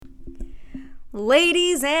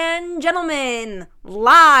Ladies and gentlemen,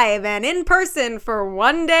 live and in person for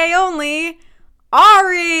one day only,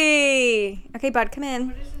 Ari! Okay, bud, come in.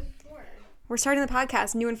 What is this for? We're starting the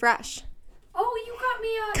podcast new and fresh. Oh, you got me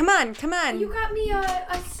a... Come on. You got me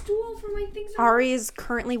a stool for my things. Ari is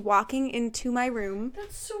currently walking into my room.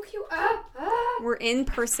 That's so cute. We're in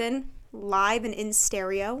person, live and in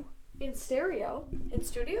stereo. In stereo? In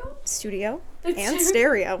studio? Studio In and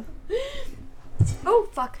stereo. stereo. Oh,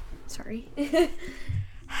 fuck. Sorry.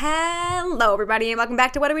 Hello, everybody, and welcome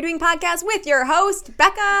back to What Are We Doing podcast with your host,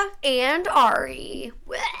 Becca. And Ari.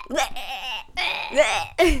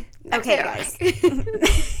 Okay, guys.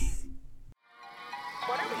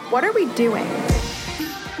 What are we doing?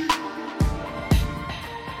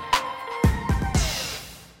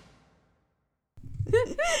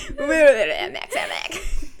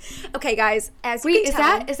 Okay, guys, as you Wait, can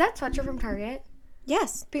tell, is that sweatshirt from Target?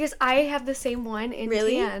 yes. Because I have the same one in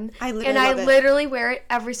Really? tan. I literally and love I it. literally wear it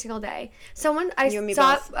every single day. You and me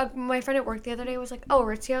saw both. my friend at work the other day was like, "Oh,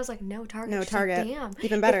 Ritzy." I was like, "No, Target." No, She's like, Target. damn.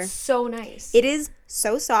 Even better. It's so nice. It is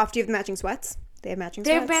so soft. Do you have the matching sweats? They have matching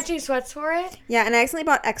They sweats. have matching sweats for it. Yeah, and I accidentally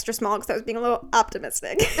bought extra small because I was being a little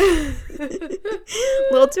optimistic. A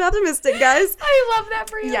little too optimistic, guys. I love that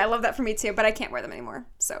for you. Yeah, I love that for me too, but I can't wear them anymore.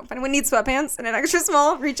 So if anyone needs sweatpants and an extra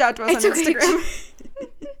small, reach out to us It's on okay.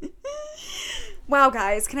 Instagram. Wow,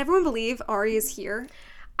 guys, can everyone believe Ari is here?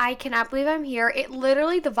 I cannot believe I'm here. It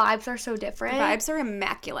literally, the vibes are so different. Vibes are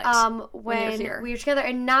immaculate. When you're here. we were together,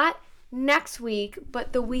 and not next week,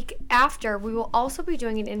 but the week after, we will also be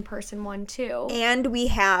doing an in-person one too. And we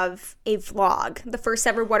have a vlog, the first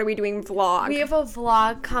ever What Are We Doing vlog. We have a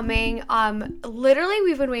vlog coming. Literally,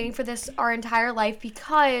 we've been waiting for this our entire life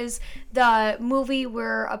because the movie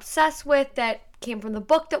we're obsessed with, that came from the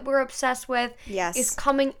book that we're obsessed with, Yes. is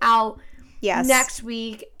coming out Yes. next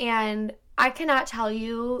week, and I cannot tell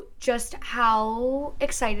you just how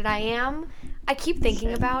excited I am. I keep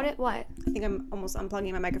thinking about it. What? I think I'm almost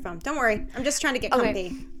unplugging my microphone. Don't worry. I'm just trying to get Okay.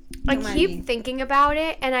 comfy. I Don't mind keep me. thinking about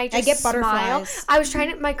it, and I just get smile. butterflies. I was trying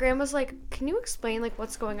to. My grandma's like, "Can you explain like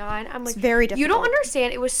what's going on?" I'm like, very You don't difficult.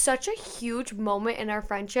 understand. It was such a huge moment in our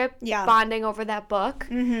friendship, Yeah. bonding over that book,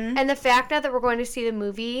 and the fact now that we're going to see the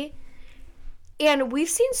movie. And we've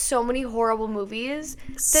seen so many horrible movies.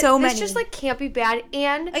 So This many. just like can't be bad.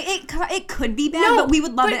 And It could be bad, but we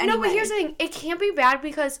would love it anyway. No, but here's the thing. It can't be bad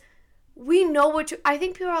because we know what to... I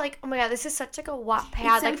think people are like, oh my God, this is such like a Wattpad,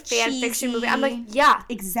 It's so like fan fiction movie. cheesy. I'm like, yeah,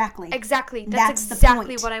 Exactly. That's the exactly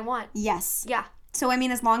point. what I want. Yes. Yeah. So, I mean,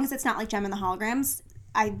 as long as it's not like Gem and the Holograms,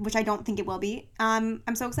 which I don't think it will be, I'm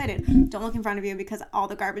so excited. Don't look in front of you because all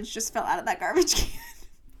the garbage just fell out of that garbage can.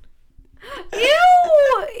 Ew!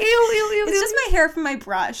 It's just my hair from my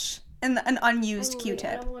brush and an unused I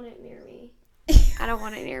Q-tip. don't want it near me. I don't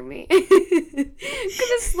want it near me.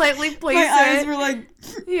 Gonna slightly place My it. eyes were like,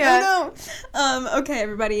 Yeah. oh no. Okay,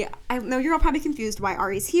 everybody. I know you're all probably confused why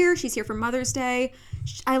Ari's here. She's here for Mother's Day.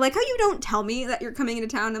 I like how you don't tell me that you're coming into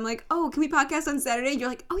town. I'm like, oh, can we podcast on Saturday? You're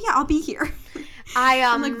like, oh yeah, I'll be here.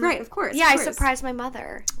 I'm like, right, of course. Yeah, of I course. surprised my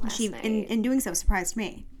mother last She, night. in doing so, surprised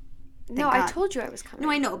me. No, God. I told you I was coming.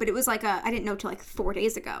 No, I know, but it was like I didn't know till like 4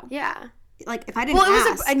 days ago. Yeah. Like if I didn't Well, it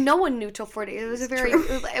ask, was no one knew till 4 days. It was a very.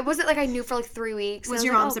 It wasn't like I knew for like 3 weeks. was I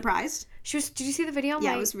your like, mom oh. surprised? She was. Did you see the video?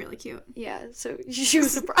 Yeah, it was really cute. Yeah, so she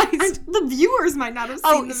was surprised. The viewers might not have seen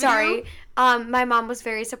Oh, the video. sorry. My mom was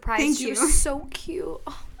very surprised. Thank She you. was so cute.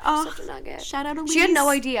 Oh, such a nugget. Shout out Elise. She had no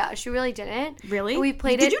idea. She really didn't. Really? We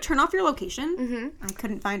played Did it. you turn off your location? Mm-hmm. I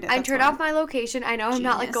couldn't find it. I That's turned why. off my location. I know I'm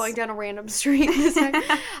not like Genius. going down a random street. This time.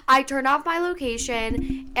 I turned off my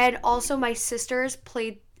location, and also my sisters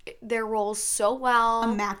played their roles so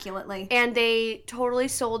well. Immaculately. And they totally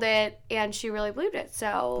sold it, and she really believed it.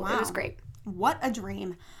 So it was Wow. great. What a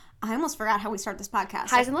dream. I almost forgot how we start this podcast.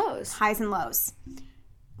 Highs and lows. Highs and lows.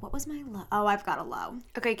 What was my low? Oh, I've got a low.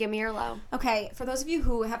 Okay, give me your low. Okay, for those of you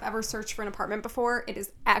who have ever searched for an apartment before, it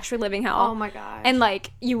is actually living hell. Oh my gosh. And like,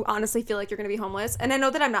 you honestly feel like you're gonna be homeless. And I know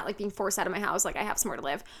that I'm not like being forced out of my house, like I have somewhere to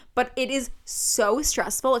live, but it is so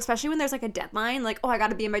stressful, especially when there's like a deadline, like, oh, I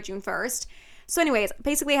gotta be in by June 1st. So anyways,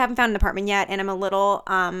 basically I haven't found an apartment yet, and I'm a little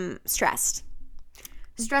stressed.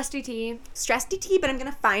 Stressed DT. Stressed DT, but I'm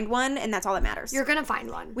gonna find one, and that's all that matters. You're gonna find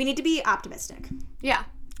one. We need to be optimistic. Yeah.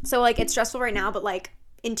 So like, it's stressful right now, but like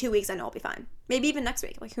in 2 weeks I know I'll be fine. Maybe even next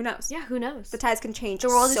week. Like, who knows? Yeah, who knows? The tides can change. The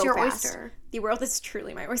world so is your fast. oyster. The world is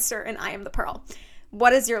truly my oyster, and I am the pearl.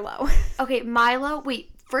 What is your low? Okay, Milo.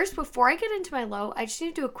 Wait, first, before I get into my low, I just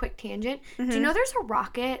need to do a quick tangent. Do you know there's a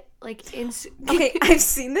rocket, like, in... Okay, I've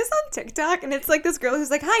seen this on TikTok, and it's like this girl who's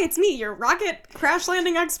like, hi, it's me, your rocket crash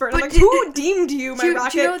landing expert. I'm like, who deemed you my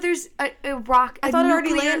rocket? Do you know there's a rock... I thought it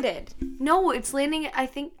already landed. No, it's landing, I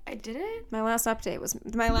think... I did it? My last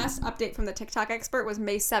update from the TikTok expert was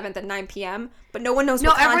May 7th at 9 p.m., but no one knows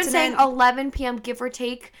what continent... No, everyone's saying 11 p.m., give or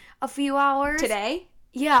take a few hours. Today?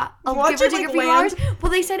 Yeah, give or take a few hours.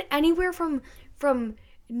 Well, they said anywhere from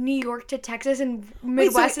New York to Texas and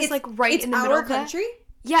Midwest is like right in the middle of that. It's our country?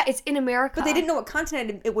 Yeah, it's in America. But they didn't know what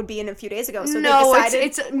continent it would be in a few days ago, so no, they decided...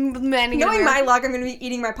 it's landing in Knowing America. my luck, I'm going to be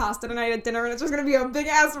eating my pasta tonight at dinner, and it's just going to be a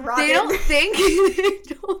big-ass rocket. They don't think...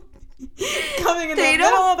 coming in the middle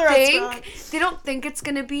of the restaurant. They don't think it's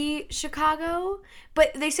going to be Chicago,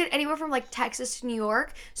 but they said anywhere from, like, Texas to New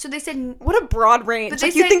York. So they said... What a broad range.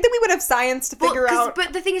 Like, you think that we would have science to figure out...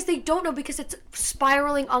 But the thing is, they don't know because it's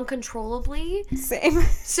spiraling uncontrollably. Same.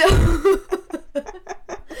 So...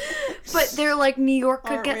 But they're like, New York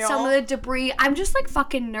could get some of the debris. I'm just, like,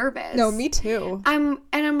 fucking nervous. No, me too. I'm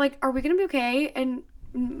like, are we going to be okay? And...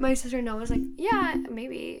 my sister Noah was like, yeah,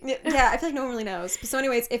 maybe. Yeah, I feel like no one really knows. So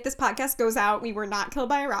anyways, if this podcast goes out, we were not killed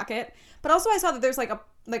by a rocket. But also I saw that there's like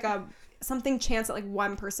a something chance that like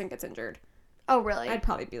one person gets injured. Oh, really? I'd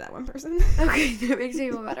probably be that one person. Okay, that makes me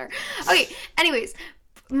feel better. Okay, anyways.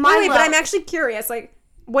 But I'm actually curious. Like,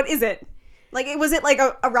 what is it? Like, was it like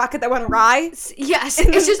a rocket that went awry? Yes.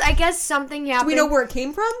 It's just, I guess something happened. Do we know where it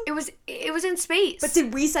came from? It was in space. But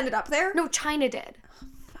did we send it up there? No, China did.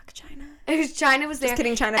 Fuck China. Because China was there. Just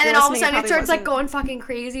kidding, China. And then all of a sudden it starts like going fucking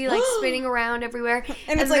crazy, like spinning around everywhere.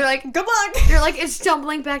 And it's like, good luck. They're like, it's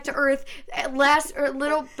tumbling back to Earth. A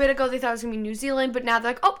little bit ago they thought it was going to be New Zealand, but now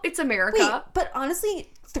they're like, oh, it's America. Wait, but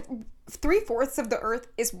honestly, 3/4 of the Earth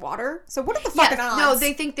is water. So what are the fucking odds? No,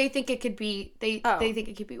 they think it could be, they think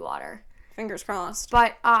it could be water. Fingers crossed.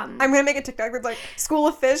 But I'm gonna make a TikTok with like school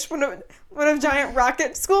of fish, one of giant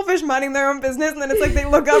rocket school of fish minding their own business, and then it's like they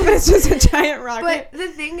look up and it's just a giant rocket. But the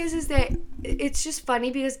thing is that it's just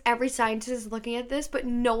funny because every scientist is looking at this, but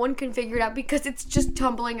no one can figure it out because it's just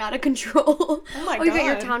tumbling out of control. Oh my god! You got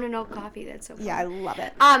your Town and Oak coffee. That's so funny. Yeah, I love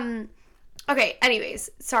it. Okay. Anyways,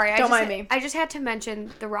 sorry. Don't mind me. I just had to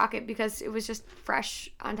mention the rocket because it was just fresh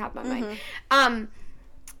on top of my mind.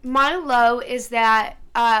 My low is that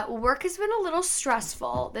work has been a little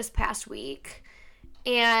stressful this past week.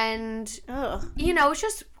 And, you know, it's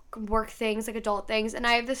just work things, like adult things. And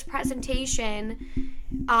I have this presentation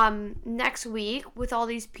next week with all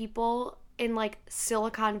these people in, like,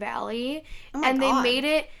 Silicon Valley. Oh my God. They made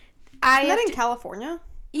it... Isn't that in California?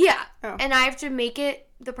 Yeah. Oh. And I have to make it,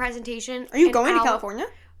 the presentation... Are you going to California?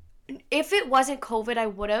 If it wasn't COVID, I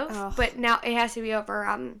would have. But now it has to be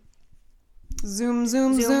over... Zoom.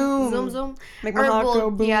 Make my heart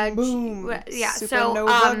go boom, boom. Yeah,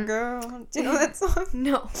 Supernova girl. Do you know that song?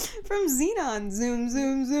 No. From Xenon.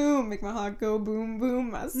 Zoom. Make my heart go boom,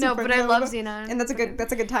 boom. No, but I love Xenon. And that's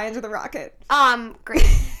a good tie into the rocket. Great.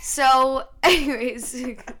 So, anyways,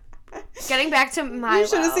 getting back to my You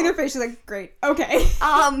should have seen her face. She's like, great. Okay.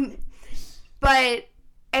 But...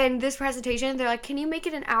 And this presentation, they're like, can you make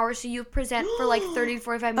it an hour so you present for like 30 to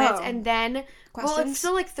 45 minutes and then... Questions? Well, it's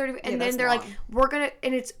still like 30... And then they're long. like, we're going to...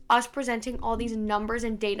 And it's us presenting all these numbers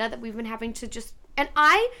and data that we've been having to just... And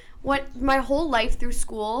I went my whole life through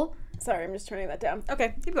school... Sorry, I'm just turning that down.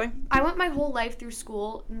 Okay, keep going. I went my whole life through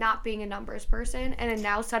school not being a numbers person. And then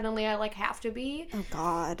now suddenly I like have to be. Oh,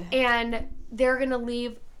 God. And they're going to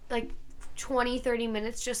leave like... 20-30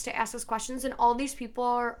 minutes just to ask us questions, and all these people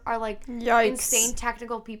are like Yikes. Insane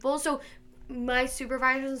technical people. So my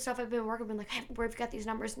supervisors and stuff I've been working with like, hey, where have you got these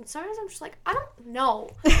numbers? And sometimes I'm just like, I don't know.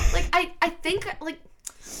 Like I think like,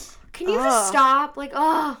 can you just stop? Like,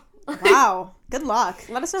 Wow. Good luck.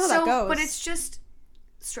 Let us know how that goes. But it's just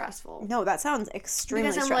stressful. No, that sounds extremely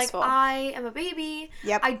because I'm stressful. like, I am a baby.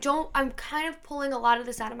 Yep. I'm kind of pulling a lot of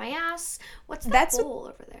this out of my ass. What's that bowl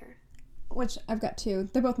over there? Which I've got two.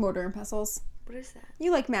 They're both mortar and pestles. What is that?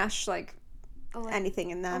 You like mash like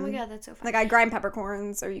anything in them. Oh my God, that's so fun. Like I grind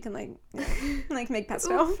peppercorns, or you can like make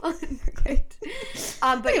pesto. Great.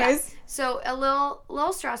 But anyways, yeah, so a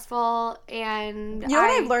little stressful, and you know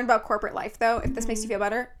what I've learned about corporate life though. If this makes you feel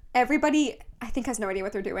better, everybody I think has no idea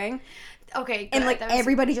what they're doing. Okay, good. And like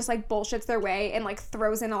everybody just like bullshits their way and like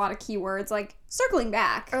throws in a lot of keywords like circling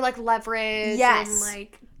back or like leverage. Yes. And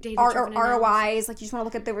like or ROIs, like you just want to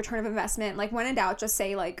look at the return of investment. Like when in doubt, just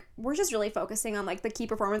say like we're just really focusing on like the key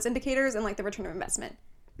performance indicators and like the return of investment.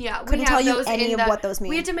 Yeah, couldn't tell you any of what those mean.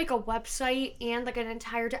 We had to make a website and like an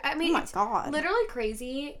entire. I mean, oh my God, literally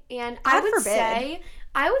crazy. And God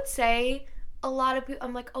I would say a lot of people,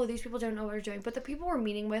 I'm like, oh, these people don't know what they're doing. But the people we're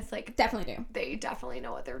meeting with, like, Definitely do. they definitely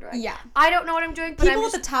know what they're doing. Yeah. I don't know what I'm doing, but People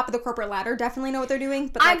at the top of the corporate ladder definitely know what they're doing,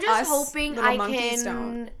 but like I'm just us, hoping little I monkeys can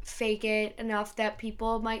don't. fake it enough that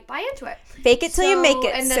people might buy into it. Fake it till you make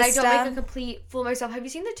it, And then sister. I don't make a complete fool of myself. Have you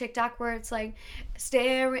seen the TikTok where it's like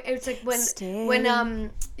staring? It's like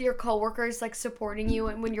when your coworker's like supporting you,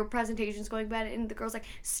 and when your presentation's going bad, and the girl's like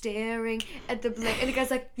staring at the blank, and the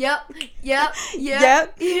guy's like, yep. Yeah,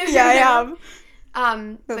 I have.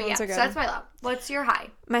 But yeah, so that's my low. What's your high?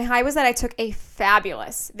 My high was that I took a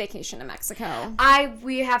fabulous vacation to Mexico.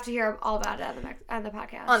 We have to hear all about it on the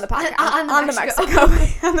podcast. On the podcast. on the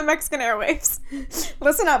Mexico. On the Mexican airwaves.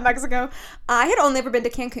 Listen up, Mexico. I had only ever been to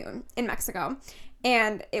Cancun in Mexico,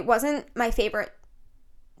 and it wasn't my favorite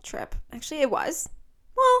trip. Actually, it was.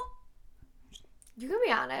 Well, you can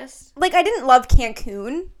be honest. Like, I didn't love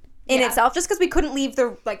Cancun in Yeah. itself, just because we couldn't leave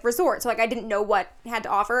the like resort, so like I didn't know what it had to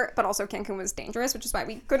offer, but also Cancun was dangerous, which is why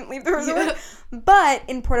we couldn't leave the resort. Yeah. But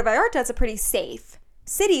in Puerto Vallarta, it's a pretty safe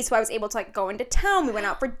city, so I was able to like go into town. We went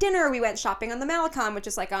out for dinner. We went shopping on the Malecon, which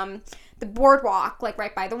is like the boardwalk, like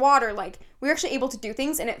right by the water. Like, we were actually able to do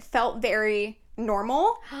things, and it felt very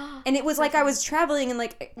normal. And it was like I was traveling and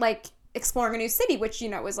like exploring a new city, which, you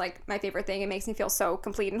know, was like my favorite thing. It makes me feel so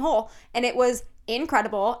complete and whole, and it was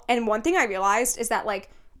incredible. And one thing I realized is that like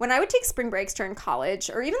when I would take spring breaks during college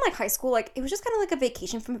or even like high school, like it was just kind of like a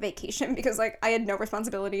vacation from a vacation, because like I had no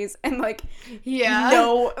responsibilities and like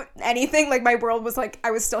no anything. Like, my world was like,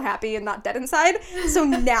 I was still happy and not dead inside. So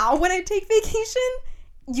now when I take vacation,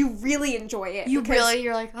 you really enjoy it.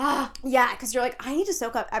 You're like, ah. Yeah, because you're like, I need to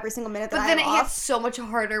soak up every single minute that I have off. But then it hits so much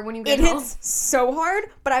harder when you get home. home. It hits so hard,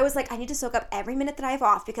 but I was like, I need to soak up every minute that I have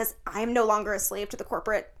off, because I am no longer a slave to the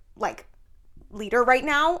corporate, like, leader right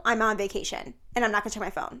now. I'm on vacation, and I'm not gonna check my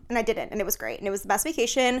phone. And I didn't, and it was great. And it was the best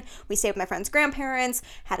vacation. We stayed with my friend's grandparents,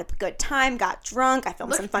 had a good time, got drunk. I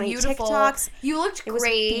filmed some funny TikToks. You looked It was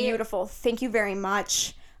great. beautiful. Thank you very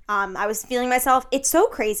much. I was feeling myself. It's so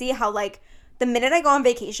crazy how, like, the minute I go on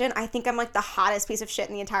vacation, I think I'm, like, the hottest piece of shit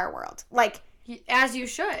in the entire world. Like, as you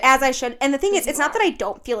should. As I should. And the thing is, it's not that I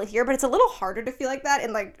don't feel it here, but it's a little harder to feel like that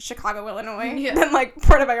in, like, Chicago, Illinois than, like,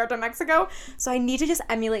 Puerto Vallarta, Mexico. So I need to just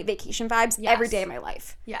emulate vacation vibes every day of my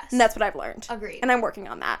life. Yes. And that's what I've learned. Agreed. And I'm working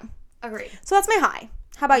on that. Agreed. So that's my high.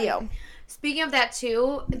 How about you? Speaking of that,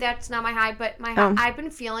 too, that's not my high, but my high, I've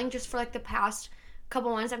been feeling just for, like, the past couple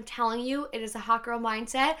months, I'm telling you, it is a hot girl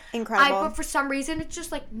mindset. Incredible. But for some reason, it's just,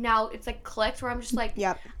 like, now it's, like, clicked where I'm just, like,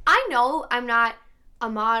 Yep. I know I'm not a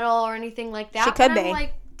model or anything like that. She could be. I'm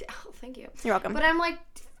like, oh, thank you. You're welcome. But I'm like,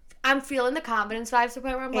 I'm feeling the confidence vibes to the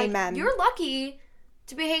point where I'm Amen. like, you're lucky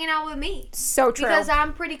to be hanging out with me. So true. Because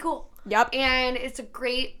I'm pretty cool. Yep. And it's a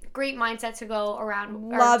great mindset to go around.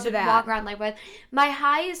 Love or to that. walk around life with. My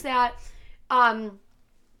high is that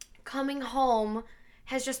coming home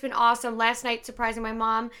has just been awesome. Last night, surprising my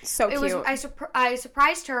mom. So cute. I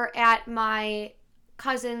surprised her at my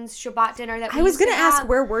cousin's Shabbat dinner. That I was going to ask,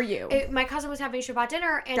 where were you? My cousin was having Shabbat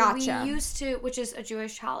dinner, and Gotcha. we used to, which is a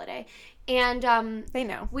Jewish holiday, and They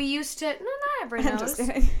know. we used to. No, not everyone knows. I'm just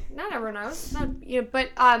kidding. Not everyone knows. But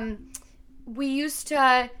we used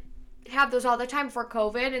to have those all the time before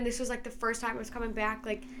COVID, and this was like the first time it was coming back.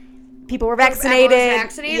 Like, People were everyone vaccinated.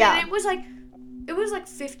 was Yeah. and it was like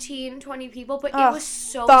 15, 20 people, but it was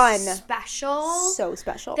so fun. special. So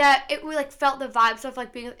special. That it we like felt the vibes of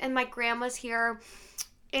like being, and my grandma's here,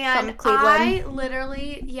 and From Cleveland. I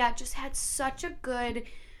literally just had such a good.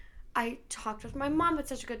 I talked with my mom, had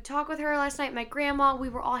such a good talk with her last night. My grandma, we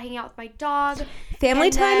were all hanging out with my dog. Family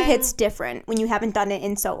And time then- hits different when you haven't done it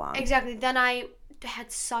in so long. Exactly. Then I had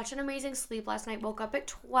such an amazing sleep last night. Woke up at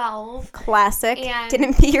 12. Classic. And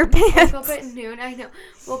Didn't pee your pants. Woke up at noon. I know.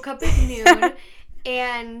 Woke up at noon,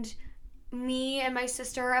 and me and my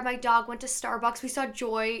sister and my dog went to Starbucks. We saw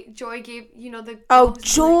Joy. Joy gave the. Oh,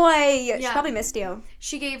 Joy! She probably missed you.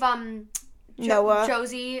 She gave Noah.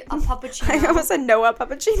 Josie a I puppuccino. almost said Noah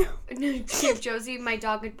Puppuccino. She gave Josie, my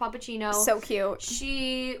dog, a puppuccino. So cute.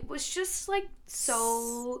 She was just like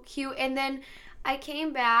so cute. And then I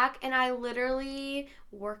came back and I literally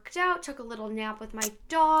worked out, took a little nap with my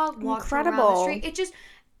dog, walked around the Incredible. street.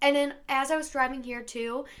 And then as I was driving here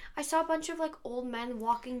too, I saw a bunch of like old men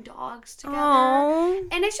walking dogs together. Aww.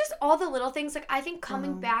 And it's just all the little things. Like, I think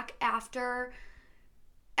coming back after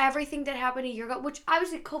everything that happened a year ago, which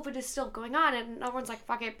obviously COVID is still going on and everyone's like,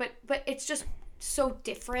 fuck it. But it's just so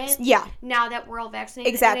different. Yeah. Now that we're all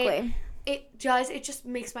vaccinated. Exactly. And it just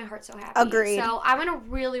makes my heart so happy. Agreed. So I'm in a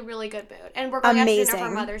really, really good mood. And we're going out to dinner for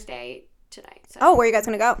Amazing. Mother's Day tonight. So. Oh, where are you guys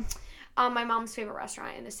going to go? My mom's favorite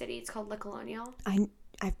restaurant in the city. It's called La Colonial.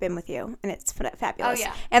 I've been with you, and it's fabulous. Oh,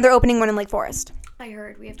 yeah. And they're opening one in Lake Forest. I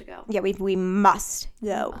heard we have to go. Yeah, we must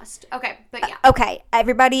go. Okay, but yeah. Okay,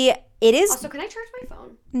 everybody, it is... Also, can I charge my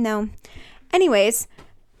phone? No. Anyways,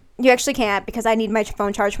 you actually can't because I need my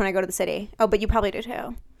phone charged when I go to the city. Oh, but you probably do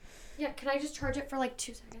too. Yeah, can I just charge it for like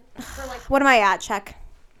 2 seconds? For like... What am I at? Check.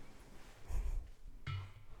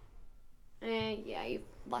 Yeah, you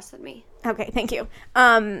less than me. Okay, thank you.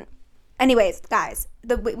 Anyways, guys,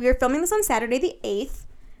 we are filming this on Saturday the 8th.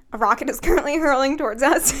 A rocket is currently hurling towards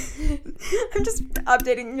us. I'm just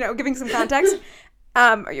updating, giving some context.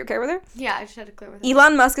 Are you okay with her? Yeah, I just had to clear with it.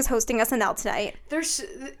 Elon Musk is hosting SNL tonight. There's...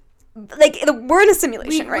 we're in a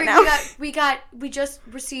simulation right now. We just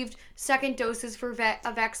received second doses for a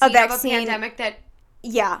vaccine of a pandemic that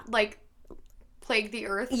plagued the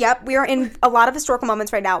earth. Yep, we are in a lot of historical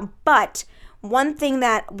moments right now. But one thing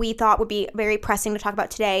that we thought would be very pressing to talk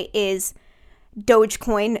about today is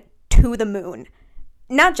Dogecoin to the moon.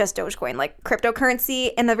 Not just Dogecoin, like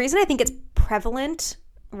cryptocurrency. And the reason I think it's prevalent,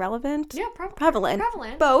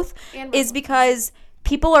 both, is because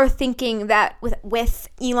people are thinking that with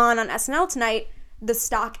Elon on SNL tonight, the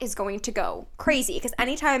stock is going to go crazy. Because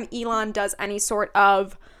anytime Elon does any sort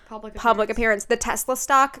of public appearance, the Tesla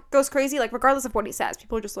stock goes crazy. Like, regardless of what he says,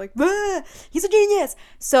 people are just like, he's a genius.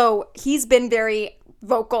 So he's been very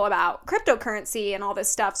vocal about cryptocurrency and all this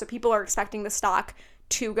stuff. So people are expecting the stock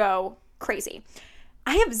to go crazy.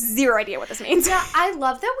 I have zero idea what this means. Yeah, I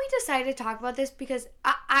love that we decided to talk about this because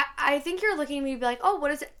I think you're looking at me to be like, oh, what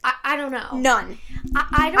is it? I don't know. None.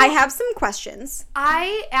 I have some questions.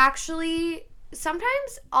 I actually,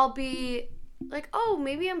 sometimes I'll be like, oh,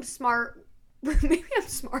 maybe I'm smart. Maybe I'm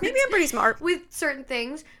pretty smart. With certain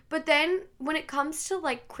things. But then when it comes to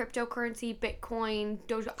like cryptocurrency, Bitcoin,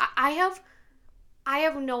 Doge, I have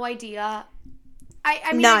no idea.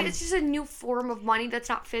 I mean, None. It's just a new form of money that's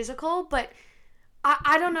not physical, but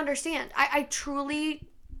I don't understand. I truly...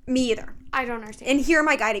 Me either. I don't understand. And here are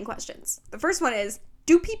my guiding questions. The first one is,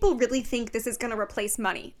 do people really think this is going to replace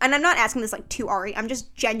money? And I'm not asking this, like, to Ari. I'm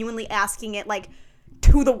just genuinely asking it, like,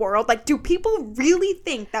 to the world. Like, do people really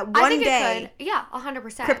think that one day... It could. Yeah,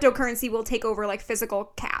 100%. Cryptocurrency will take over, like, physical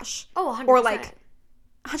cash? Oh, 100%. Or, like,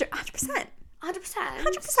 100%. 100%.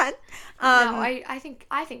 100%. No, I think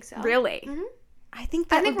so. Really? Mm-hmm. I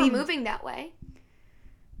think we're moving that way.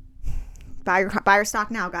 Buy your stock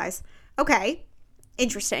now, guys. Okay.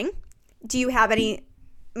 Interesting. Do you have any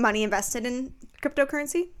money invested in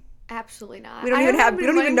cryptocurrency? Absolutely not. We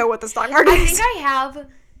don't even know what the stock market is. I think I have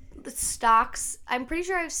the stocks. I'm pretty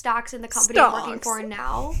sure I have stocks in the company I'm working for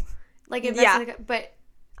now. Like but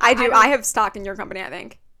I do. I have stock in your company, I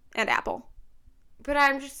think, and Apple. But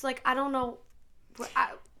I'm just like, I don't know.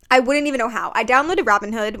 I wouldn't even know how. I downloaded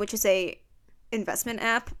Robinhood, which is a investment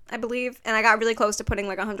app, I believe, and I got really close to putting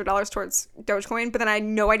like $100 towards Dogecoin, but then I had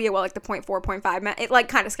no idea what like the 0.4, 0.5 meant. It like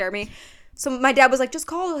kind of scared me. So my dad was like, just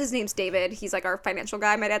call, his name's David. He's like our financial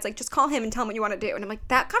guy. My dad's like, just call him and tell him what you want to do. And I'm like,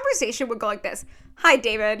 that conversation would go like this. Hi,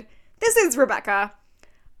 David. This is Rebecca.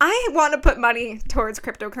 I want to put money towards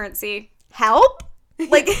cryptocurrency. Help?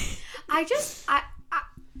 Like, I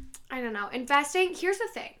don't know. Investing, here's the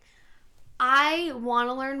thing. I want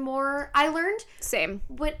to learn more. Same.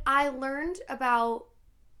 What I learned about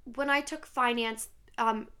when I took finance,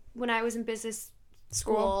 when I was in business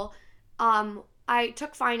school, I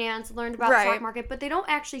took finance, learned about the stock market, but they don't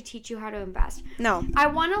actually teach you how to invest. No. I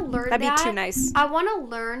want to learn That'd be too nice. I want to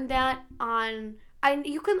learn that I'm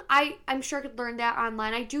sure I could learn that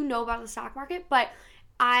online. I do know about the stock market, but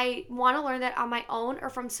I want to learn that on my own or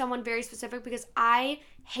from someone very specific because I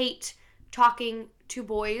hate talking to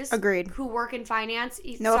boys who work in finance.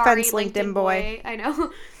 No offense, LinkedIn boy. I know.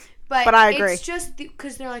 But I agree. It's just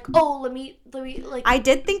because they're like, oh, let me like. I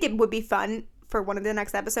did think it would be fun for one of the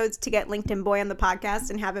next episodes to get LinkedIn boy on the podcast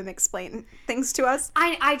and have him explain things to us.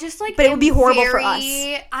 I just like. But it would be horrible for us.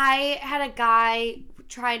 I had a guy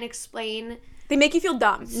try and explain. They make you feel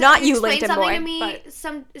dumb. Not you, LinkedIn something boy. To me,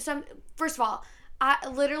 some. First of all,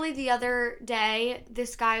 literally the other day,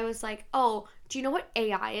 this guy was like, "Oh, do you know what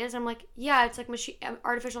AI is?" I'm like, "Yeah, it's like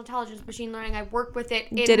artificial intelligence, machine learning. I work with it.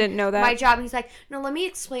 Didn't know that. My job." And he's like, "No, let me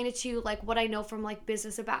explain it to you, like what I know from like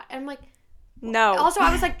business about." And I'm like, "No." Also,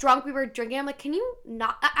 I was like drunk. We were drinking. I'm like, "Can you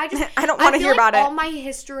not?" I don't want to hear about it. All my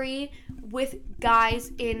history with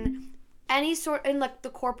guys in any sort in like the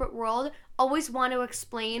corporate world always want to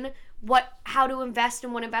explain how to invest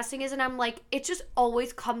and what investing is, and I'm like, it just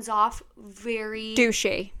always comes off very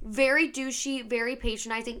douchey, very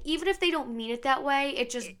patronizing. Even if they don't mean it that way, it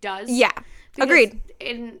just does. Yeah, agreed.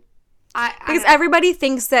 Because everybody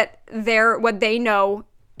thinks that what they know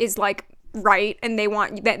is like right, and they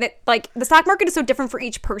want that like the stock market is so different for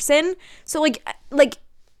each person. So like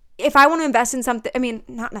if I want to invest in something, I mean,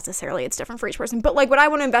 not necessarily, it's different for each person, but like what I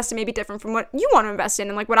want to invest in may be different from what you want to invest in.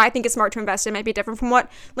 And like what I think is smart to invest in might be different from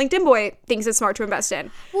what LinkedIn Boy thinks is smart to invest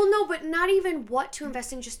in. Well, no, but not even what to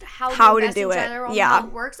invest in, just how How to to invest do in it. general, Yeah. how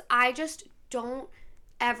it works. I just don't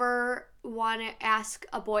ever want to ask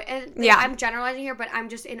a boy, and Yeah. I'm generalizing here, but I'm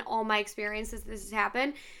just in all my experiences this has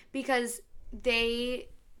happened, because they,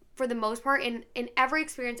 for the most part, in every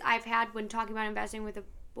experience I've had when talking about investing with a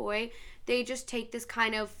boy, they just take this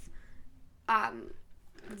kind of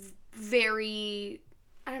very,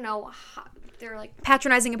 I don't know, they're like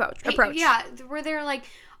Patronizing approach. yeah, where they're like,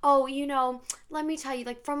 oh, you know, let me tell you,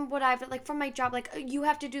 like, from what I've, like, from my job, like, you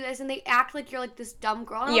have to do this, and they act like you're, like, this dumb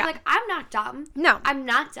girl, and Yeah. I'm like, I'm not dumb. No. I'm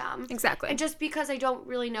not dumb. Exactly. And just because I don't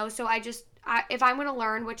really know, so if I'm going to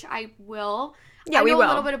learn, which I will, Yeah, I we know will. a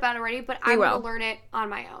little bit about it already, but I'm going will. to learn it on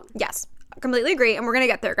my own. Yes, completely agree. And we're going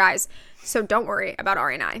to get there, guys. So don't worry about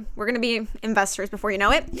Ari and I. We're going to be investors before you know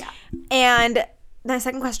it. Yeah. And the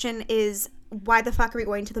second question is, why the fuck are we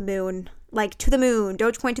going to the moon? Like, to the moon,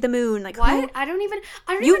 Dogecoin to the moon. Like, What? who? I don't even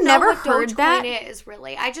You've know never what heard Dogecoin that? is,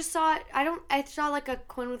 really. I just saw it. I saw, like, a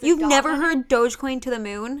coin with a You've dot never on it. heard Dogecoin to the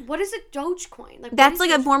moon? What is a Dogecoin? Like, That's what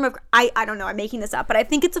like is a form of, I don't know, I'm making this up, but I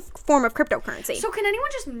think it's a form of cryptocurrency. So can anyone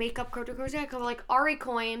just make up cryptocurrency? I could like Ari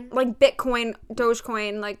coin. Like Bitcoin,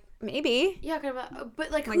 Dogecoin, like, maybe. Yeah,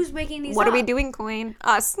 but like who's making these? What are we up? doing, coin?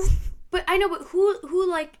 Us. But I know, but who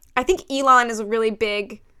like? I think Elon is a really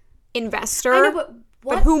big investor. I know, but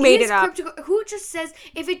what? who made is it up? Who just says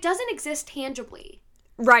if it doesn't exist tangibly?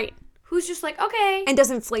 Right. Who's just like, okay? And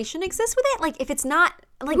does inflation exist with it? Like, if it's not,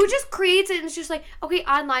 like, Who just creates it and it's just like, okay,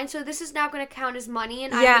 online, so this is now going to count as money,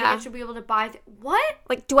 and I'm Yeah. going to actually be able to buy. What?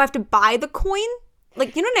 like, do I have to buy the coin?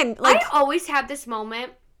 Like, you know what I mean? Like, I always have this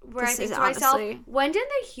moment where I This think is to myself, honestly- when did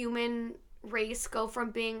the human race go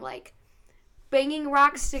from being like banging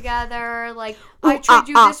rocks together, like, I trade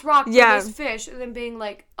you this rock yeah. for this fish, and then being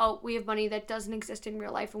like, oh, we have money that doesn't exist in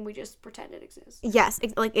real life and we just pretend it exists. yes,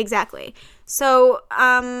 like, exactly. So,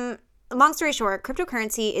 long story short,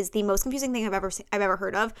 cryptocurrency is the most confusing thing I've ever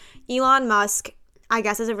heard of. Elon Musk, I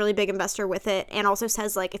guess, is a really big investor with it, and also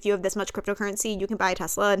says, like, if you have this much cryptocurrency, you can buy a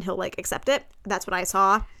Tesla, and he'll, like, accept it. That's what I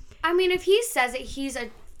saw. I mean, if he says it, he's a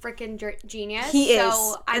freaking genius. He is.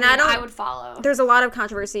 So, I And mean, I don't- I would follow. There's a lot of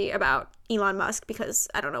controversy about Elon Musk because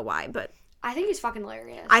I don't know why, but I think he's fucking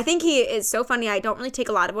hilarious. I think he is so funny. I don't really take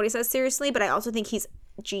a lot of what he says seriously, but I also think he's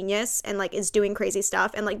genius and like is doing crazy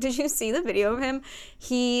stuff. And like, did you see the video of him?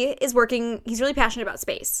 He's really passionate about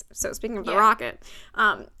space. So speaking of the Yeah. rocket,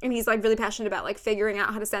 and he's like really passionate about like figuring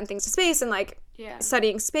out how to send things to space and like Yeah.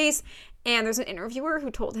 studying space. And there's an interviewer who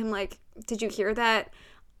told him like, did you hear that?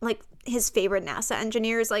 Like his favorite NASA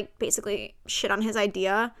engineers like basically shit on his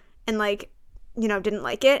idea and like, you know, didn't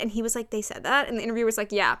like it. And he was like, they said that? And the interviewer was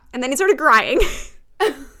like, yeah. And then he started crying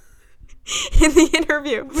in the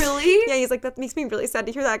interview. Really? Yeah, he's like, that makes me really sad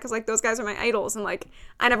to hear that because like those guys are my idols and like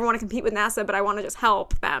I never want to compete with NASA, but I want to just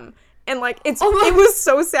help them. And like it was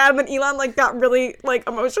so sad when Elon like got really like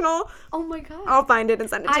emotional. Oh my god. I'll find it and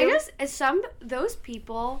send it to you. Those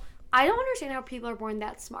people, I don't understand how people are born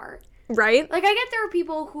that smart. Right? Like, I get there are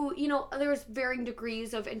people who, you know, there's varying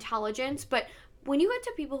degrees of intelligence, but when you get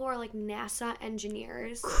to people who are like NASA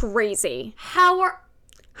engineers, Crazy. how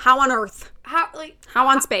How on earth? How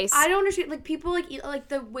on space? I don't understand. Like, people like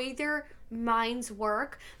the way their minds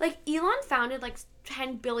work. Like, Elon founded like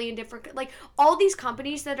 10 billion different, like, all these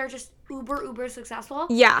companies that are just uber successful.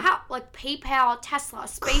 Yeah. How? Like, PayPal, Tesla,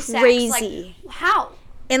 SpaceX. Crazy. Like, how?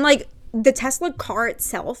 And like the Tesla car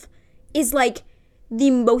itself is like the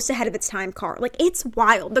most ahead of its time car. Like it's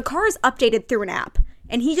wild. The car is updated through an app.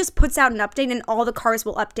 And he just puts out an update and all the cars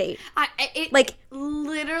will update. It Like,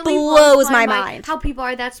 literally blows my mind. how people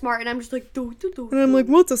are that smart, and I'm just like, do. And I'm like,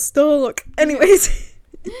 what's a stock? Anyways,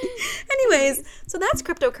 so that's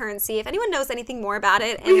cryptocurrency. If anyone knows anything more about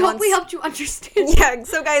it, and We hope wants- we helped you understand. Yeah.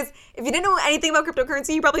 So guys, if you didn't know anything about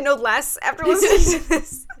cryptocurrency, you probably know less after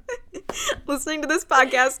listening to this,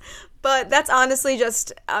 podcast. But that's honestly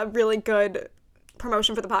just a really good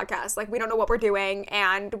promotion for the podcast. Like we don't know what we're doing,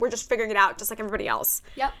 and we're just figuring it out, just like everybody else.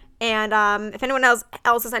 Yep. And if anyone else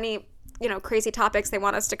has any, crazy topics they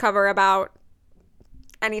want us to cover about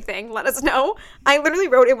anything, let us know. I literally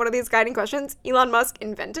wrote in one of these guiding questions, Elon Musk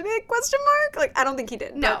invented it? ? Like, I don't think he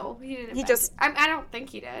did. No, he didn't. He just I don't think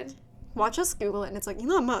he did. watch us Google it, and it's like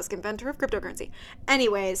Elon Musk, inventor of cryptocurrency.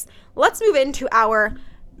 Anyways, let's move into our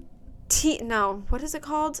what is it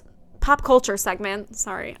called? Pop culture segment.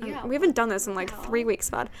 Sorry, Yeah. we haven't done this in like 3 weeks,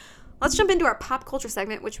 bud. Let's jump into our pop culture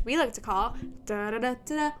segment, which we like to call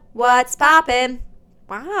What's Poppin'?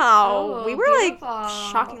 Wow, Oh, we were beautiful. like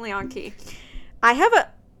shockingly on key. I have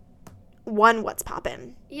one what's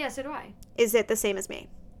poppin'. Yeah, so do I. Is it the same as me?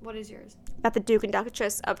 What is yours? That the Duke and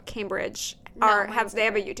Duchess of Cambridge No, have a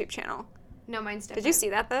YouTube channel. No, mine's different. Did you see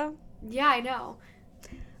that though? Yeah, I know.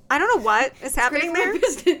 I don't know what is happening there.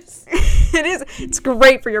 Business. It is. It's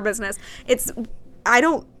great for your business. I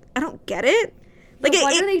don't get it. Like,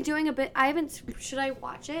 What are they doing a bit? I haven't. Should I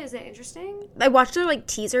watch it? Is it interesting? I watched their like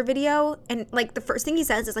teaser video, and like the first thing he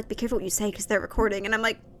says is like, "Be careful what you say because they're recording." And I'm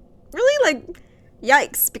like, really, like,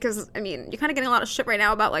 yikes, because I mean, you're kind of getting a lot of shit right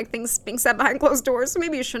now about like things being said behind closed doors. So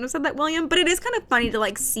maybe you shouldn't have said that, William. But it is kind of funny to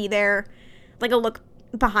like see their like a look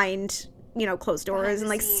behind, you know, closed doors and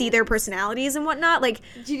like see their personalities and whatnot. Like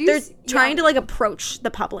they're trying to like approach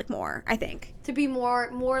the public more, I think, to be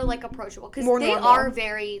more like approachable, because More they normal. are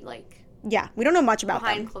very like yeah, we don't know much about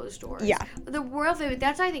behind them. closed doors. Yeah. The royal family,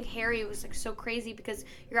 that's why I think Harry was like so crazy, because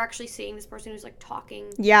you're actually seeing this person who's like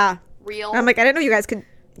talking Yeah. real. I'm like, I didn't know you guys could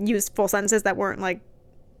use full sentences that weren't like,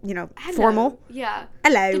 you know, Hello. formal. Yeah.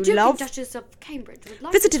 Hello, The Duke love. and Duchess of Cambridge would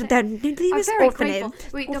love Visited to their say- newest I'm very orphanage. grateful.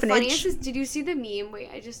 Wait, the funniest is, did you see the meme?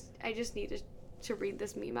 Wait, I just need to read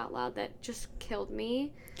this meme out loud that just killed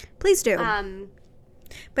me. Please do.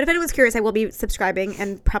 But if anyone's curious, I will be subscribing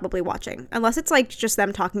and probably watching. Unless it's like just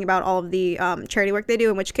them talking about all of the charity work they do,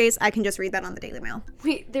 in which case I can just read that on the Daily Mail.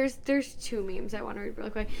 Wait, there's two memes I want to read really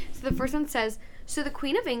quick. So the first one says, "So the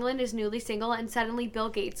Queen of England is newly single, and suddenly Bill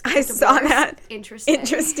Gates gets I a saw divorce." that.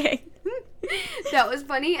 Interesting. That was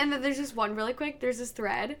funny. And then there's this one really quick. There's this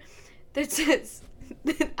thread that says,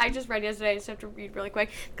 I just read yesterday. I just have to read really quick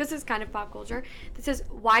because it's kind of pop culture. That says,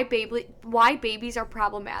 why babies are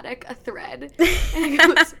problematic, a thread. And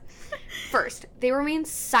it goes, first, they remain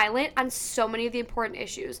silent on so many of the important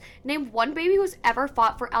issues. Name one baby who's ever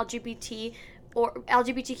fought for LGBTQ or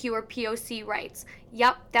POC rights.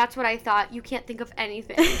 Yep, that's what I thought. You can't think of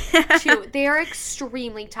anything. 2, they are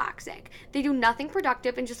extremely toxic. They do nothing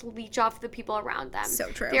productive and just leech off the people around them. So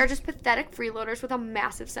true. They are just pathetic freeloaders with a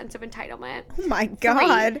massive sense of entitlement. Oh my 3,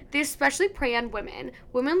 god. they especially prey on women.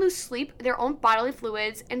 Women lose sleep, their own bodily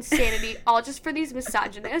fluids, and sanity, all just for these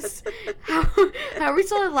misogynists. How are we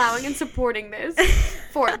still allowing and supporting this?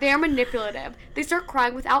 4, they are manipulative. They start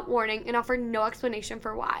crying without warning and offer no explanation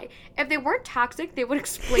for why. If they weren't toxic, they would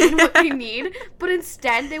explain what they need, but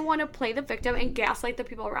instead they want to play the victim and gaslight the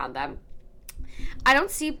people around them. I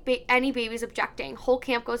don't see any babies objecting. Whole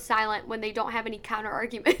camp goes silent when they don't have any counter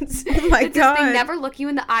arguments. Oh my god. They never look you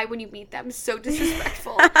in the eye when you meet them. So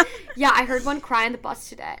disrespectful. Yeah, I heard one cry on the bus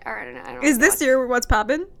today. Or I don't know. Is this your what's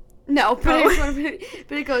poppin'? No, but,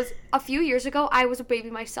 but it goes, a few years ago, I was a baby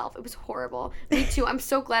myself. It was horrible. Me too. I'm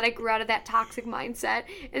so glad I grew out of that toxic mindset.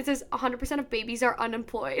 It says 100% of babies are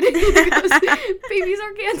unemployed. It goes, babies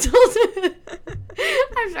are canceled.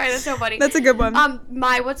 I'm sorry, that's so funny. That's a good one.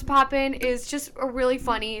 My what's poppin' is just a really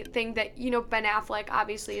funny thing that, you know, Ben Affleck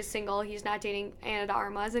obviously is single. He's not dating Anna de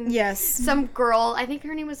Armas. And Yes. some girl, I think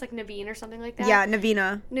her name was like Naveen or something like that. Yeah,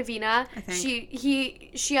 Navina. I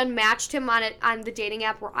think. She unmatched him on the dating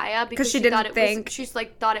app Raya because she didn't thought it think. was, she's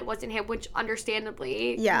like thought it wasn't him, which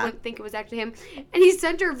understandably Yeah. you wouldn't think it was actually him. And he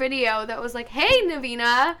sent her a video that was like, "Hey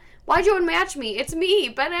Navina, why'd you unmatch me? It's me,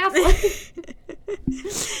 Ben Affleck."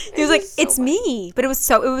 He was like, so "It's me," but it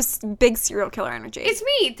was big serial killer energy. It's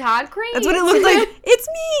me, Todd Crane. That's what it looked like. It's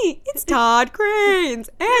me. It's Todd Cranes.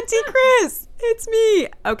 Auntie Chris. It's me.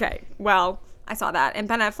 Okay, well, I saw that. And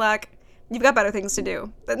Ben Affleck, you've got better things to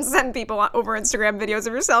do than send people over Instagram videos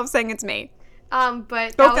of yourself saying it's me. But Go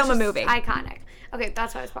that was film a just movie. Iconic. Okay,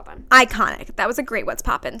 that's why I was popping. Iconic. That was a great What's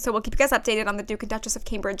Poppin'. So we'll keep you guys updated on the Duke and Duchess of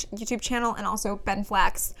Cambridge YouTube channel and also Ben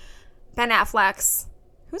Affleck's.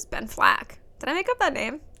 Who's Ben Flack? Did I make up that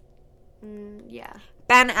name? Yeah.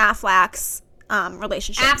 Ben Affleck's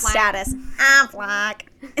relationship status. Affleck.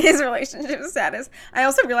 His relationship status. I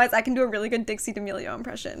also realized I can do a really good Dixie D'Amelio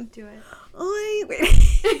impression. Do it.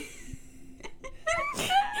 Wait.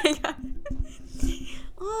 Hang on.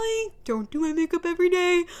 I don't do my makeup every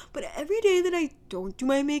day, but every day that I don't do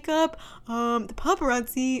my makeup, the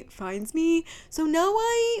paparazzi finds me. So now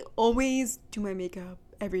I always do my makeup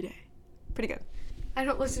every day. Pretty good. I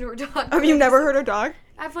don't listen to her talk. Have you never heard her talk?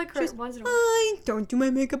 I've like heard once in a while. I don't do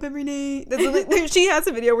my makeup every day. She has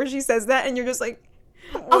a video where she says that, and you're just like,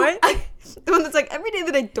 what? The one that's like, every day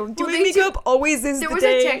that I don't do my makeup always is the day. There was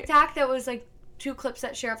a TikTok that was like 2 clips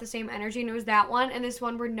that share off the same energy, and it was that one, and this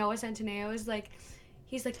one where Noah Centineo is like,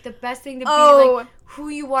 he's like, the best thing to be like who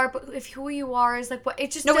you are, but if who you are is like what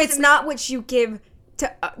it just. No, it's not what you give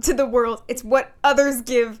to the world. It's what others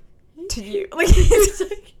give to you. Like,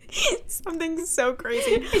 Something so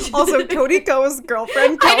crazy. Also, Cody Ko's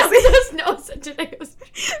girlfriend, I know, Kelsey, there's no such a thing as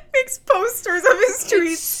makes posters of his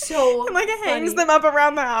tweets. It's so and, like, hangs funny. them up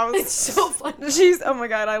around the house. It's so funny. She's, oh my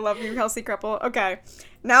god, I love you, Kelsey Cripple. Okay.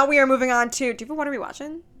 Now we are moving on to, do you have a What Are We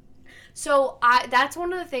Watching? So that's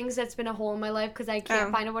one of the things that's been a hole in my life because I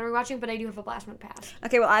can't find a What Are We Watching, but I do have a Blast from the Past.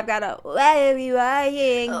 Okay, well, I've got a What Are We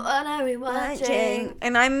Watching? What are we watching?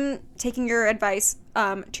 And I'm taking your advice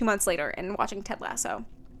 2 months later and watching Ted Lasso.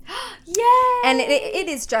 Yay! And it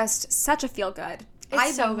is just such a feel good.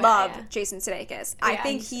 I so good, love yeah. Jason Sudeikis. I Yeah,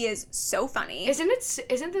 think he is so funny. Isn't it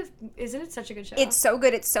such a good show? It's so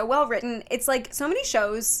good. It's so well written. It's like so many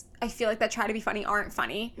shows I feel like that try to be funny aren't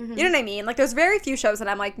funny. You know what I mean? Like there's very few shows that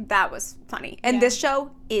I'm like, that was funny. And this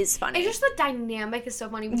show is funny. It's just the dynamic is so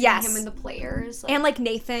funny between Yes. him and the players. And like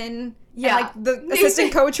Nathan. Yeah. And like the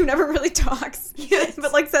assistant coach who never really talks. Yes.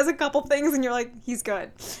 But like says a couple things and you're like, he's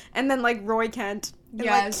good. And then like Roy Kent. And like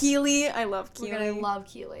Yes. Keely. I love Keely. I love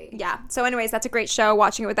Keely. Yeah. So anyways, that's a great show.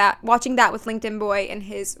 Watching that with LinkedIn Boy and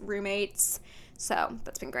his roommates. So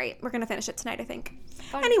that's been great. We're gonna finish it tonight, I think.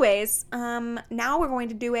 Fun. Anyways, now we're going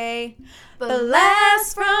to do a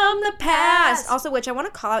Blast from the past. Also, which I want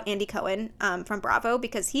to call out Andy Cohen from Bravo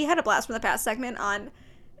because he had a Blast from the Past segment on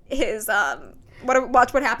his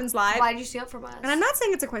Watch What Happens Live. Why did you steal it from us? And I'm not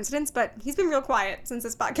saying it's a coincidence, but he's been real quiet since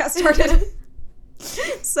this podcast started.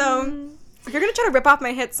 So if you're gonna try to rip off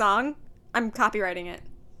my hit song, I'm copywriting it.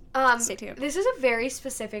 Stay tuned. This is a very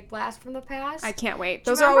specific Blast from the Past. I can't wait.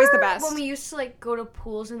 Do you Those are always the remember best. when we used to like go to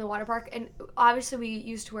pools in the water park, and obviously we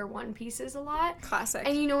used to wear one pieces a lot. Classic.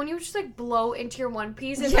 And you know when you would just like blow into your one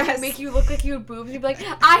piece and Yes. like make you look like you had boobs, you'd be like,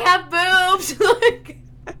 I have boobs, like,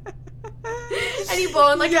 and you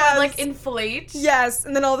blow and like it Yes. would like inflate. Yes,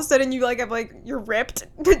 and then all of a sudden you like have like you're ripped,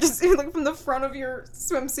 just like from the front of your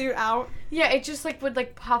swimsuit out. Yeah, it just like would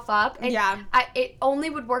like puff up. And Yeah. it only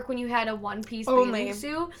would work when you had a one piece Only. bathing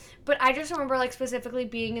suit. But I just remember like specifically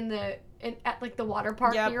being at like the water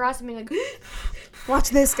park Yep. near us and being like, Watch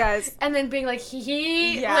this, guys. and then being like hee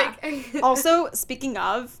hee. Yeah. Like Also, speaking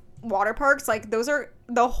of water parks, like those are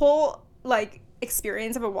the whole like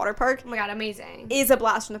experience of a water park oh my god, amazing. is a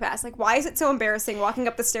blast from the past. Like, why is it so embarrassing walking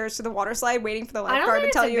up the stairs to the water slide, waiting for the I don't lifeguard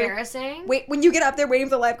think to tell it's you? embarrassing. Wait, when you get up there, waiting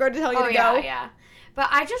for the lifeguard to tell you Oh to yeah, go. yeah. But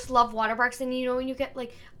I just love water parks, and you know when you get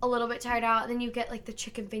like a little bit tired out, and then you get like the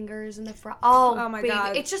chicken fingers and the Oh my baby.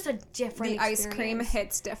 God. It's just a different. The ice cream experience.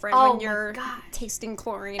 hits different Oh when my you're God. tasting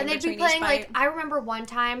chlorine. And in they'd be between each playing like bite. I remember one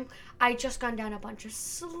time I just gone down a bunch of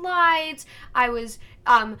slides. I was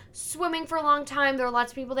swimming for a long time. There were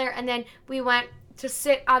lots of people there, and then we went to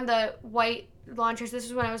sit on the white lawn chairs. This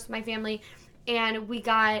was when I was with my family, and we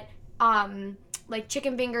got like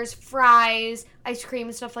chicken fingers, fries, ice cream,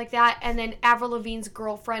 and stuff like that. And then Avril Lavigne's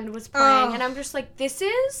Girlfriend was playing, and I'm just like, this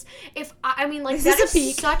is I mean like Is that this is a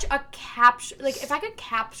peak? such a capture. Like if I could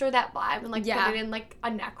capture that vibe and like Yeah. put it in like a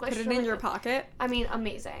necklace, Put it or, in like, your pocket. I mean,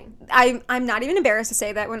 amazing. I'm not even embarrassed to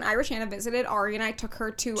say that when Irish Anna visited, Ari and I took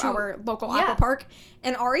her to our local yeah. aqua park,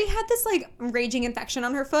 and Ari had this like raging infection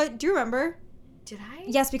on her foot. Do you remember? Did I?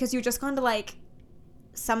 Yes, because you had just gone to like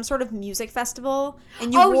some sort of music festival,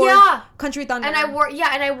 and you Oh, wore yeah. Country Thunder. And I wore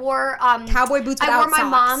cowboy boots I without wore my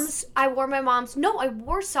socks. mom's no, I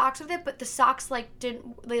wore socks with it, but the socks like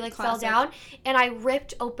fell Classic. down, and I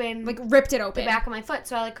ripped open like ripped it the open. back of my foot,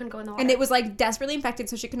 so I like couldn't go in the water. And it was like desperately infected,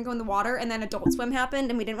 so she couldn't go in the water. And then Adult Swim happened,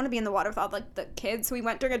 and we didn't want to be in the water with all like the kids, so we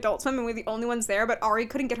went during Adult Swim, and we were the only ones there. But Ari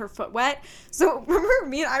couldn't get her foot wet, so remember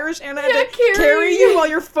me and Irish Anna had to carry you while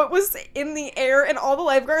your foot was in the air, and all the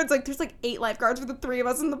lifeguards there's like 8 lifeguards for the 3 of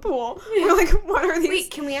us in the pool. We're like, what are these?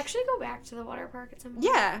 Wait, can we actually go back to the water park at some point?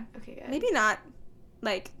 Yeah, Okay, good. maybe not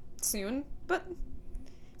like soon, but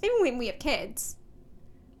maybe when we have kids.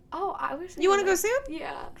 Oh, I was. You want to go thinking, soon? like-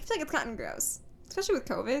 Yeah. I feel like it's gotten gross, especially with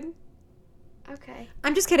COVID. Okay.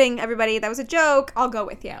 I'm just kidding, everybody. That was a joke. I'll go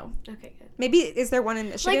with you. Okay, good. Maybe is there one in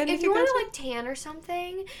Michigan? Like, if could you go want to, to? like, tan or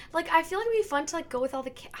something, like, I feel like it'd be fun to, like, go with all the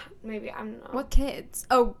kids. Maybe, I don't know. What kids?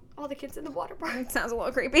 Oh, All the kids in the water park. it sounds a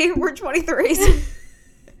little creepy. We're 23s.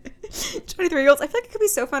 23-year-olds. I feel like it could be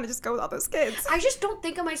so fun to just go with all those kids. I just don't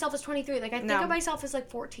think of myself as 23. Like, I think No. of myself as, like,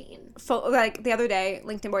 14. Like the other day,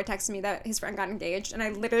 LinkedIn Boy texted me that his friend got engaged, and I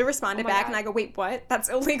literally responded Oh my back, God. and I go, "Wait, what? That's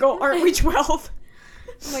illegal. Aren't we 12?"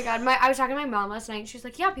 Oh my god, I was talking to my mom last night, and she's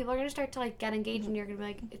like, yeah, people are going to start to, like, get engaged, and you're going to be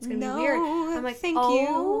like, it's going to No, be weird. I'm like, thank oh.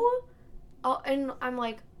 you. Oh, and I'm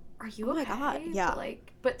like, are you Oh my okay? God, yeah.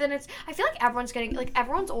 But then I feel like everyone's getting, like,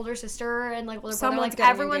 everyone's older sister and, like, older brother, Someone's like, getting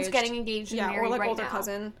everyone's engaged. getting engaged and Yeah, married or like right older now.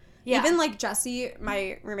 cousin. Yeah. Even like Jessie,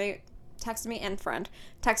 my roommate, texted me and friend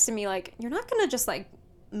texted me like, "You're not gonna just like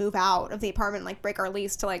move out of the apartment, like break our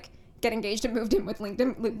lease to like get engaged and moved in with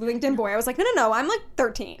LinkedIn boy. I was like, no, I'm like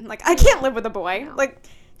 13. Like, I can't live with a boy. No. Like,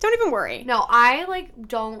 don't even worry. No, I like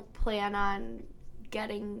don't plan on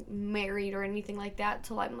getting married or anything like that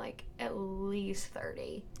till I'm like at least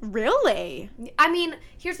 30. Really? I mean,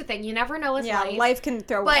 here's the thing, you never know with Yeah, life. life can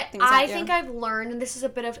throw But things at I you. think I've learned, and this is a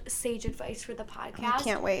bit of sage advice for the podcast. I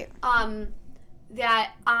can't wait.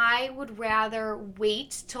 That I would rather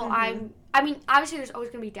wait till I mean, obviously there's always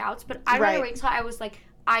going to be doubts, but I'd rather Right. wait till I was like,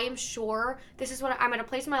 I am sure this is what I'm at a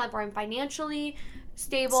place in my life where I'm financially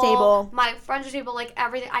stable. My friends are stable, like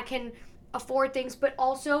everything. I can afford things, but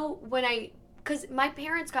also because my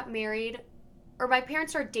parents got married, or my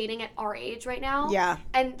parents are dating at our age right now. Yeah.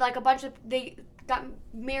 And like they got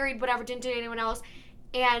married, whatever, didn't date anyone else.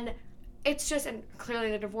 And it's just, and clearly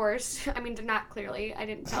they're divorced. I mean, they're not clearly. I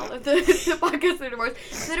didn't tell the podcast they're divorced.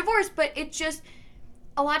 They're divorced, but it's just,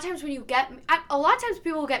 a lot of times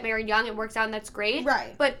people get married young, it works out and that's great.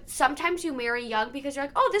 Right. But sometimes you marry young because you're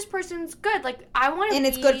like, oh, this person's good. Like, I want to And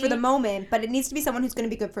it's good for the moment, but it needs to be someone who's going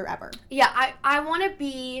to be good forever. Yeah, I want to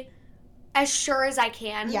be as sure as I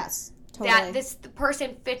can. Yes. Totally. That this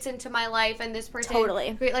person fits into my life and this person.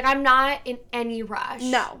 Totally. Like, I'm not in any rush.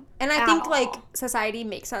 No. And I At think, all. like, society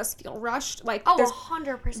makes us feel rushed. Like, Oh, there's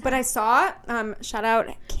 100%. But I saw, shout out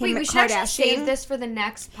Kim Wait, we should Kardashian. actually save this for the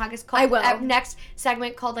next podcast. I will. Next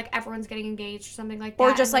segment called, like, Everyone's Getting Engaged or something like that.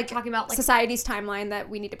 Or just, and, like, talking about, like, society's timeline that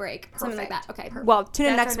we need to break. Something like that. Perfect. Okay. Perfect. Well, tune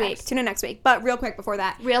in That's next our week. next. Tune in next week. But real quick before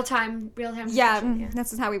that. real-time Yeah, discussion,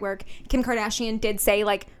 this is how we work. Kim Kardashian did say,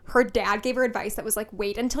 like, her dad gave her advice that was, like,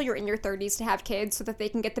 wait until you're in your 30s to have kids so that they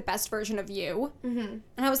can get the best version of you. Mm-hmm.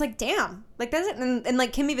 And I was like, damn. Like, that's it. And,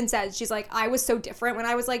 like, Kim even said, she's like, I was so different when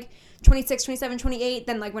I was, like, 26, 27, 28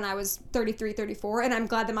 than, like, when I was 33, 34. And I'm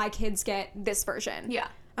glad that my kids get this version. Yeah.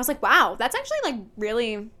 I was like, wow, that's actually, like,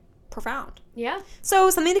 really profound. Yeah. So,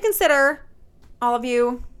 something to consider, all of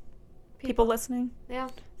you people listening. Yeah.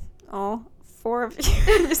 All 4 of you.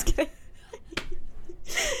 I'm just kidding.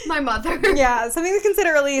 My mother. Yeah, something to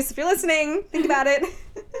consider, Elise. If you're listening, think about it.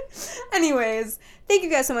 Anyways, thank you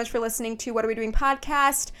guys so much for listening to What Are We Doing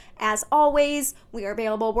podcast. As always, we are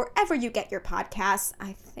available wherever you get your podcasts,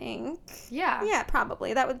 I think. Yeah. Yeah,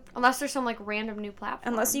 probably. That would, Unless there's some, like, random new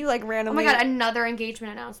platform. unless you, like, Oh randomly... my god, another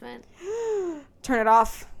engagement announcement. Turn it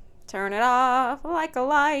off. Turn it off like a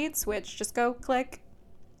light switch. Just go click.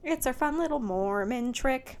 It's our fun little Mormon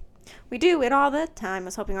trick. We do it all the time. I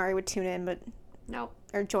was hoping Ari would tune in, but... Nope.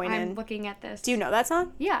 Or join I'm in. looking at this. Do you know that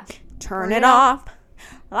song? Yeah. Turn it off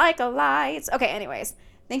like a light. Okay, anyways.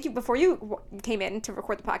 Thank you. Before you came in to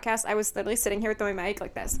record the podcast, I was literally sitting here with my mic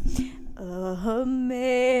like this.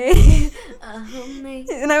 Amazing.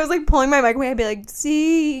 And I was like pulling my mic away. I'd be like,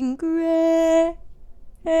 sing grace.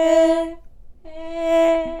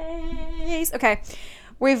 Okay.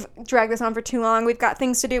 We've dragged this on for too long. We've got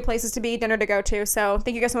things to do, places to be, dinner to go to. So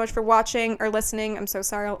thank you guys so much for watching or listening. I'm so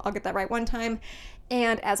sorry. I'll get that right one time.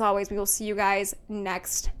 And as always, we will see you guys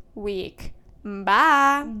next week.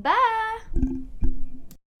 Bye. Bye.